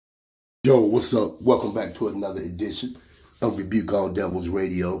Yo, what's up? Welcome back to another edition of Rebuke All Devils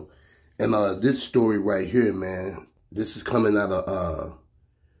Radio. And this story right here, man, this is coming out of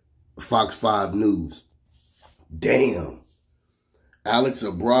Fox 5 News. Damn. Alex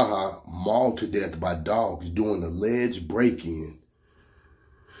Abraha mauled to death by dogs during alleged break-in.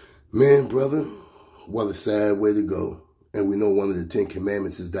 Man, brother, what a sad way to go. And we know one of the 10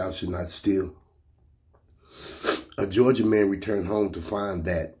 commandments is thou shalt not steal. A Georgia man returned home to find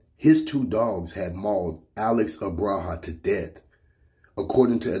that his two dogs had mauled Alex Abraha to death.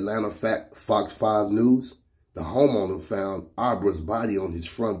 According to Atlanta Fox 5 News, the homeowner found Abra's body on his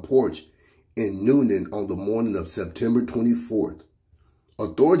front porch in Noonan on the morning of September 24th.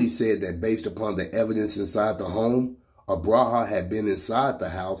 Authorities said that based upon the evidence inside the home, Abraha had been inside the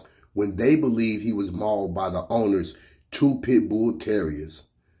house when they believed he was mauled by the owner's two pit bull terriers.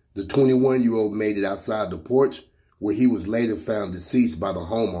 The 21-year-old made it outside the porch, where he was later found deceased by the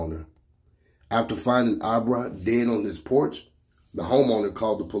homeowner. After finding Abraha dead on his porch, the homeowner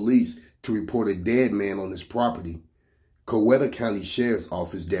called the police to report a dead man on his property. Coweta County Sheriff's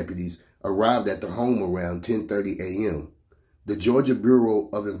Office deputies arrived at the home around 10:30 a.m. The Georgia Bureau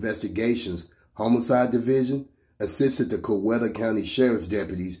of Investigation's Homicide Division assisted the Coweta County Sheriff's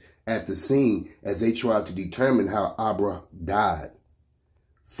deputies at the scene as they tried to determine how Abraha died.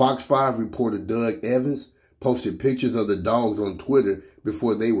 Fox 5 reporter Doug Evans posted pictures of the dogs on Twitter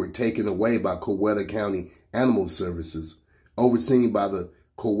before they were taken away by Coweta County Animal Services, overseen by the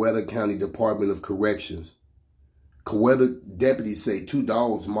Coweta County Department of Corrections. Coweta deputies say two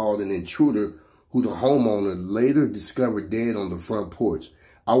dogs mauled an intruder who the homeowner later discovered dead on the front porch.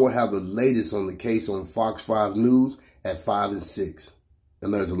 I will have the latest on the case on Fox 5 News at 5 and 6.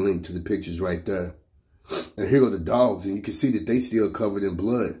 And there's a link to the pictures right there. And here are the dogs, and you can see that they still covered in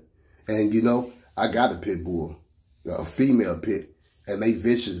blood. And, you know, I got a pit bull, a female pit, and they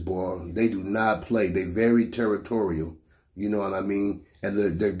vicious, boy. They do not play. They very territorial, you know what I mean?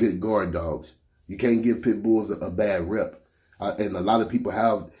 And they're good guard dogs. You can't give pit bulls a bad rep. And a lot of people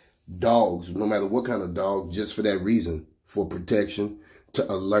have dogs, no matter what kind of dog, just for that reason, for protection,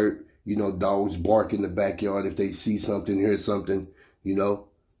 to alert, you know, dogs bark in the backyard if they see something, hear something, you know.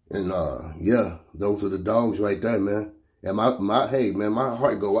 And, yeah, those are the dogs right there, man. And hey, man, my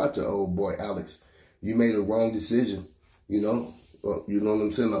heart go out to old boy Alex. You made a wrong decision, you know. You know what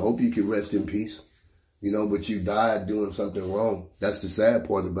I'm saying? I hope you can rest in peace, you know, but you died doing something wrong. That's the sad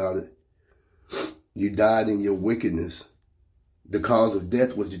part about it. You died in your wickedness. The cause of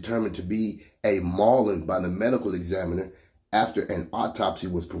death was determined to be a mauling by the medical examiner after an autopsy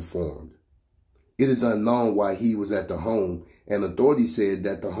was performed. It is unknown why he was at the home, and authorities said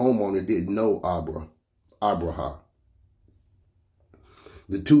that the homeowner didn't know Abraha.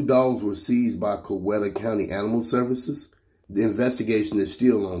 The two dogs were seized by Coweta County Animal Services. The investigation is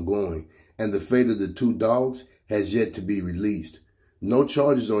still ongoing, and the fate of the two dogs has yet to be released. No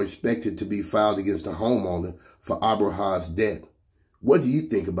charges are expected to be filed against the homeowner for Abraha's death. What do you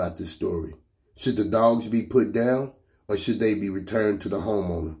think about this story? Should the dogs be put down, or should they be returned to the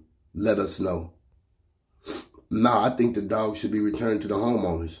homeowner? Let us know. Nah, I think the dogs should be returned to the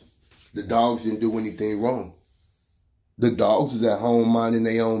homeowners. The dogs didn't do anything wrong. The dogs is at home minding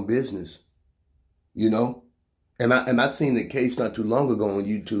their own business, you know? And I seen the case not too long ago on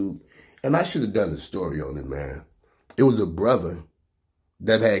YouTube, and I should have done a story on it, man. It was a brother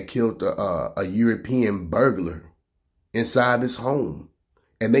that had killed a European burglar inside his home,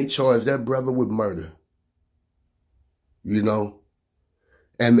 and they charged that brother with murder, you know?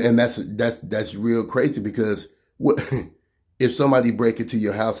 And that's real crazy, because what if somebody break into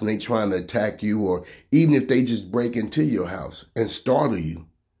your house and they trying to attack you, or even if they just break into your house and startle you,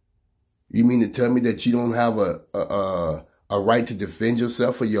 you mean to tell me that you don't have a right to defend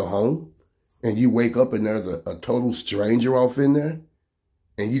yourself for your home? And you wake up and there's a total stranger off in there,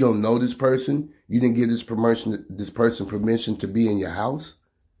 and you don't know this person. You didn't give this person permission to be in your house,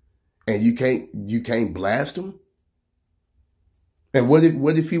 and you can't blast them. And what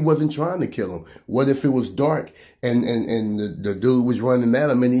if he wasn't trying to kill him? What if it was dark and the dude was running at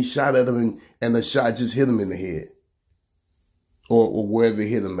him and he shot at him and the shot just hit him in the head, or wherever it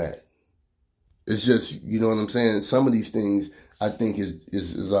hit him at? It's just, you know what I'm saying? Some of these things I think is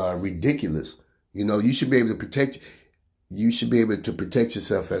ridiculous. You know, you should be able to protect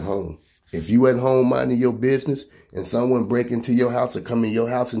yourself at home. If you at home minding your business and someone break into your house or come in your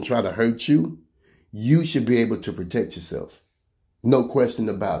house and try to hurt you, you should be able to protect yourself. No question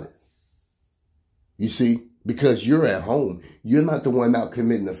about it. You see, because you're at home. You're not the one out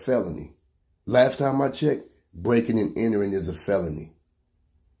committing a felony. Last time I checked, breaking and entering is a felony.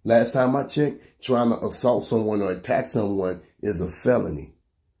 Last time I checked, trying to assault someone or attack someone is a felony.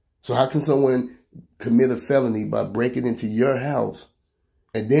 So how can someone commit a felony by breaking into your house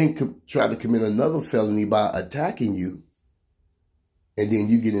and then try to commit another felony by attacking you, and then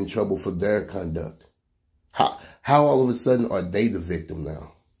you get in trouble for their conduct? How all of a sudden are they the victim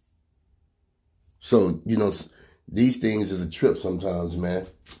now? So, you know, these things is a trip sometimes, man.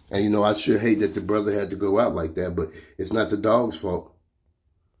 And, you know, I sure hate that the brother had to go out like that, but it's not the dog's fault.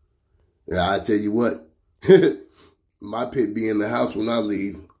 Yeah, I tell you what, my pit be in the house when I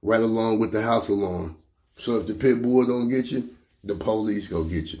leave, right along with the house alarm. So if the pit bull don't get you, the police go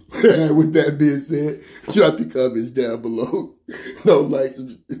get you. With that being said, drop your comments down below.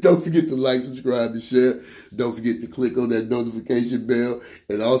 Don't forget to like, subscribe, and share. Don't forget to click on that notification bell.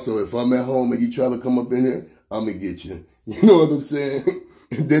 And also, if I'm at home and you try to come up in here, I'm going to get you. You know what I'm saying?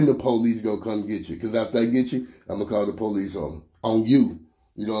 And then the police going to come get you. Because after I get you, I'm going to call the police on you.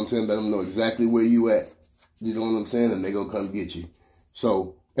 You know what I'm saying? Let them know exactly where you at. You know what I'm saying? And they going to come get you.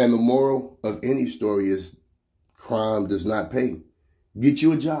 So, and the moral of any story is crime does not pay. Get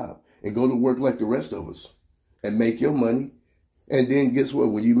you a job and go to work like the rest of us and make your money. And then guess what?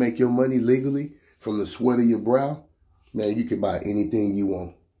 When you make your money legally from the sweat of your brow, man, you can buy anything you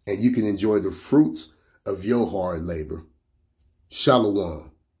want. And you can enjoy the fruits of your hard labor. Shalom.